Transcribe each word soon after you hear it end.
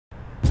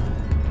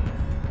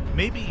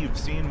Maybe you've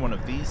seen one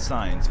of these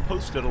signs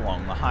posted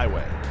along the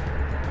highway.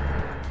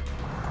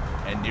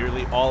 And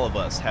nearly all of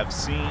us have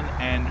seen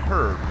and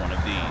heard one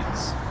of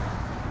these.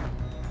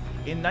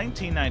 In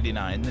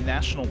 1999, the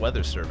National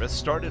Weather Service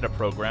started a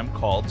program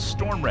called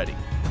StormReady.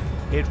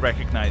 It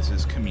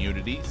recognizes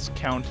communities,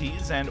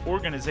 counties, and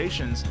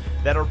organizations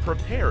that are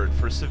prepared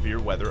for severe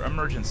weather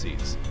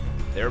emergencies.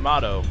 Their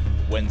motto,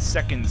 "When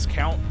seconds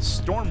count,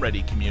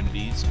 storm-ready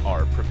communities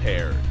are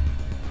prepared."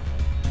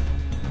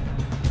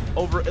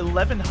 Over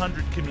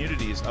 1,100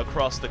 communities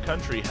across the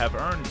country have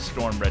earned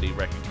StormReady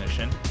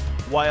recognition.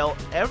 While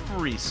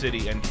every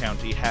city and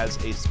county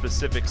has a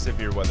specific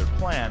severe weather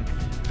plan,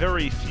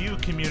 very few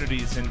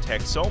communities in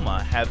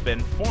Texoma have been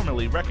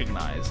formally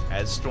recognized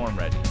as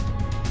StormReady.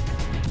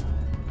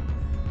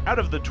 Out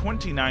of the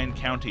 29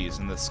 counties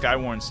in the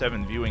SkyWARN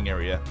 7 viewing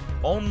area,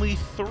 only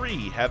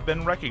 3 have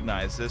been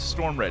recognized as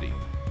StormReady: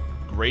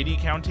 Grady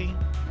County,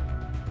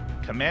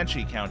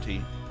 Comanche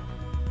County,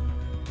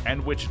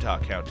 and Wichita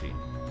County.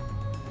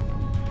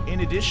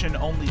 In addition,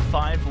 only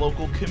 5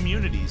 local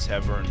communities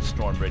have earned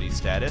StormReady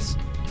status.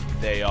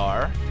 They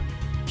are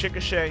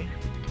Chickasha,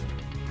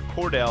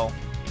 Cordell,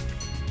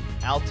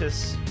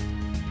 Altus,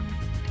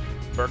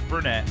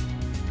 Burke-Burnett,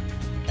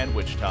 and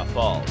Wichita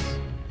Falls.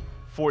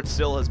 Fort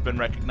Sill has been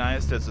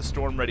recognized as a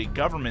StormReady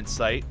government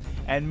site,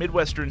 and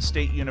Midwestern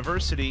State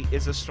University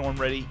is a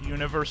StormReady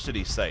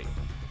university site.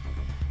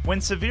 When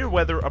severe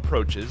weather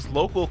approaches,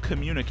 local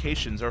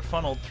communications are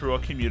funneled through a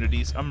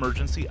community's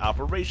Emergency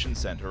Operations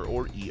Center,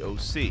 or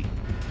EOC.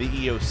 The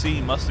EOC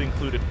must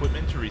include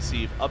equipment to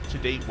receive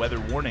up-to-date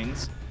weather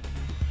warnings,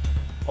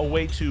 a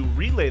way to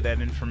relay that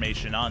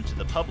information on to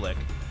the public,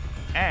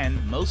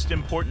 and, most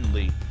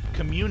importantly,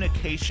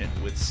 communication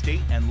with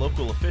state and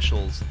local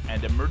officials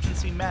and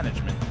emergency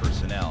management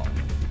personnel.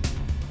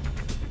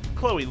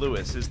 Chloe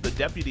Lewis is the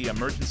Deputy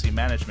Emergency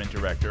Management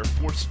Director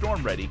for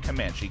StormReady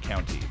Comanche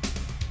County.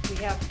 We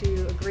have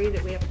to agree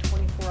that we have a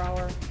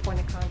 24-hour point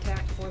of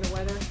contact for the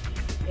weather,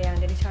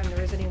 and anytime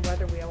there is any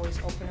weather, we always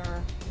open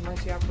our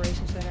Emergency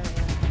Operations Center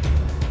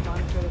and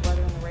monitor the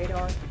weather on the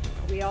radar.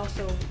 We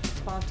also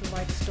sponsor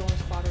like storm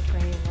spotter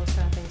training and those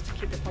kind of things to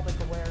keep the public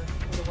aware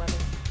of the weather.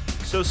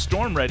 So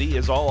StormReady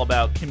is all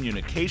about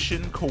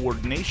communication,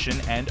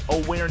 coordination, and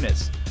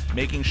awareness,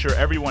 making sure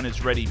everyone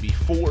is ready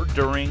before,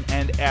 during,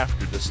 and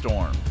after the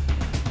storm.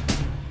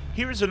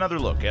 Here's another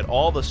look at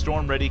all the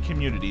StormReady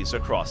communities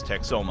across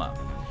Texoma.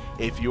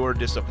 If you're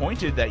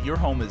disappointed that your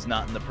home is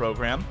not in the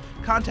program,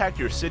 contact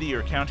your city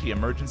or county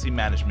emergency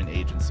management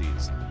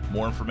agencies.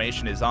 More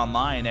information is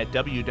online at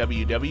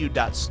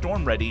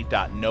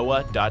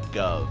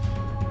www.stormready.noaa.gov.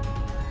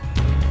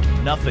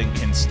 Nothing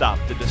can stop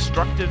the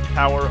destructive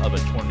power of a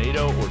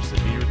tornado or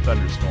severe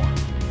thunderstorm.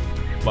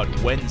 But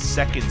when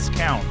seconds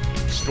count,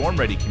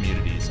 StormReady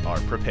communities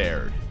are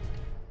prepared.